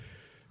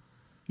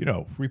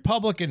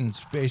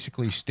Republicans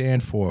basically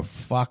stand for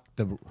fuck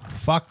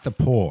the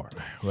poor.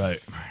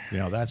 Right.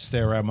 That's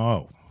their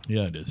MO.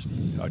 Yeah, it is.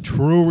 A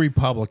true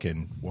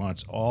Republican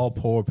wants all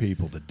poor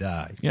people to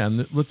die. Yeah,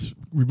 and let's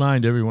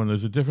remind everyone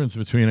there's a difference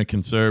between a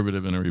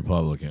conservative and a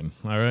Republican.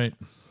 All right?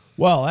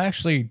 Well,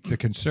 actually, the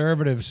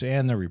conservatives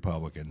and the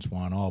Republicans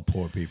want all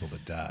poor people to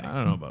die. I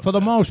don't know about for that.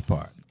 the most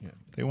part. Yeah.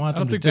 They want I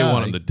don't them think to die. they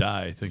want them to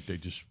die. I think they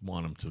just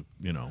want them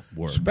to,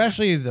 work.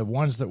 Especially the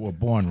ones that were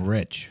born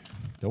rich.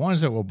 The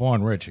ones that were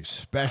born rich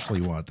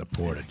especially want the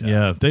poor to die.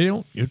 Yeah, they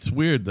don't. It's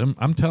weird.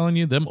 I'm telling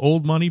you, them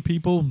old money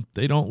people,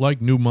 they don't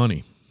like new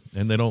money.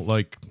 And they don't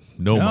like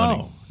no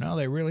money. No,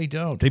 they really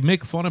don't. They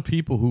make fun of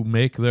people who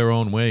make their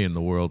own way in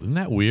the world. Isn't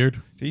that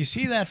weird? Do you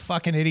see that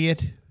fucking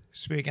idiot?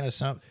 Speaking of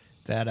something,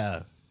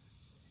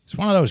 it's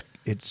one of those,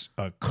 it's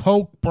a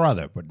Koch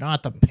brother, but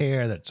not the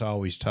pair that's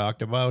always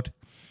talked about.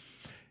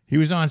 He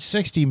was on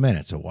 60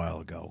 Minutes a while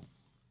ago.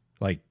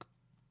 Like,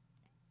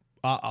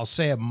 I'll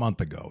say a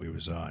month ago he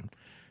was on.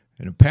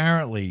 And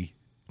apparently,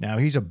 now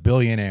he's a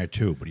billionaire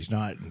too, but he's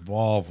not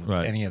involved with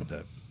any of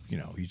the,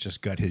 he's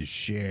just got his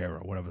share or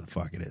whatever the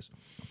fuck it is.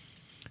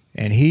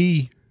 And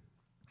he's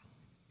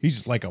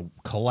like a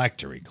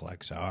collector. He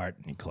collects art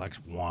and he collects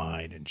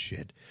wine and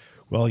shit.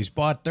 Well, he's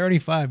bought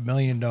 $35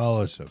 million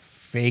of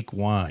fake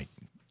wine.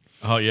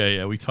 Oh,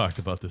 yeah. We talked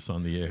about this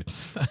on the air.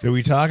 Did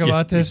we talk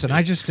about this? And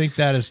I just think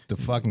that is the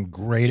fucking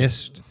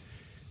greatest.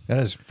 That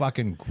is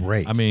fucking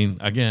great. I mean,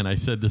 again, I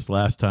said this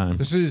last time.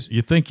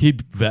 You think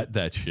he'd vet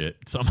that shit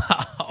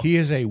somehow. He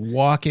is a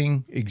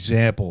walking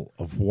example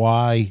of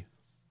why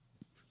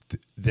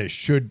there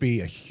should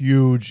be a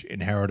huge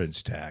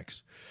inheritance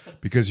tax,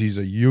 because he's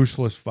a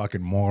useless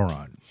fucking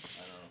moron.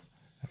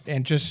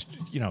 And just,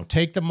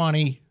 take the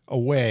money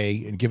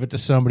away and give it to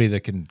somebody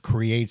that can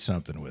create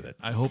something with it.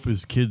 I hope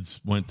his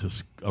kids went to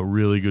a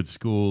really good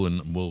school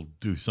and will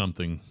do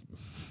something.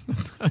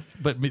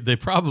 But they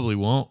probably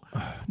won't.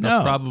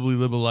 They'll probably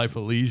live a life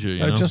of leisure.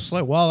 Just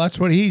that's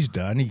what he's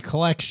done. He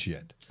collects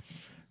shit.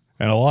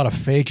 And a lot of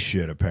fake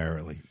shit,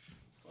 apparently.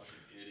 Fucking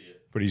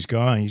idiot. But he's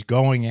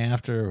going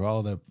after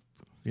all the,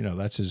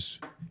 that's his,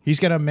 he's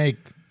going to make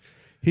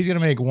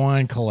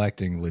wine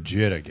collecting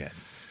legit again.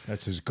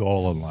 That's his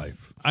goal in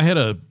life. I had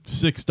a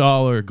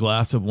 $6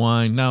 glass of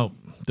wine. Now,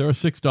 there are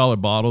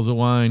 $6 bottles of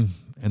wine,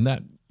 and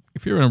that,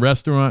 if you're in a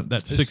restaurant,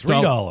 that's $6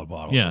 $3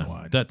 bottles of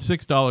wine. That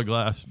 $6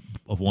 glass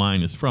of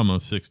wine is from a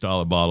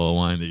 $6 bottle of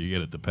wine that you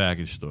get at the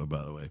package store,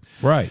 by the way.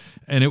 Right.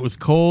 And it was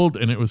cold,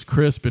 and it was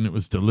crisp, and it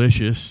was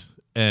delicious,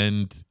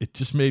 and it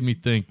just made me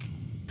think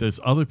there's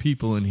other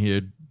people in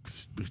here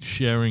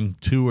sharing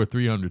 $200 or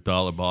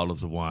 $300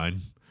 bottles of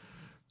wine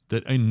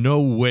that in no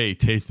way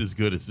taste as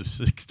good as the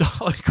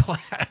 $6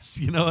 glass.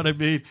 You know what I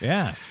mean?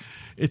 Yeah.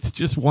 It's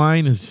just,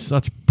 wine is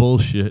such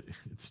bullshit.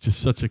 It's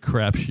just such a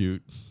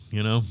crapshoot,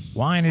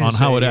 Wine is on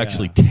how it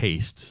actually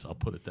tastes. I'll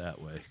put it that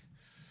way.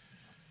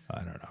 I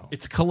don't know.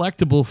 It's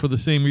collectible for the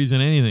same reason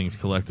anything's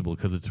collectible,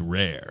 because it's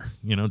rare.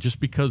 Just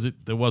because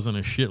there wasn't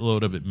a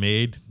shitload of it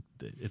made,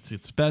 it's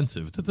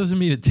expensive. That doesn't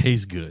mean it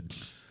tastes good.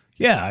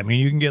 Yeah, I mean,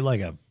 you can get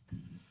like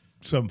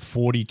some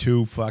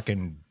 42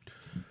 fucking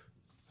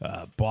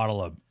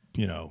bottle of,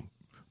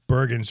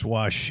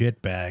 Bergensois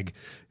shit bag,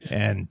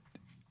 and,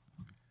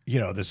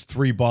 there's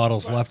 3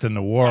 bottles left in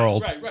the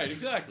world. Right,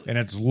 exactly. And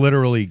it's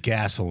literally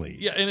gasoline.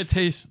 Yeah, and it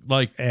tastes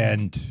like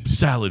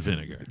salad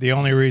vinegar. The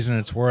only reason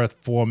it's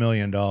worth $4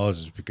 million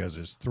is because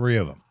there's 3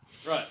 of them.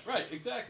 Right, exactly.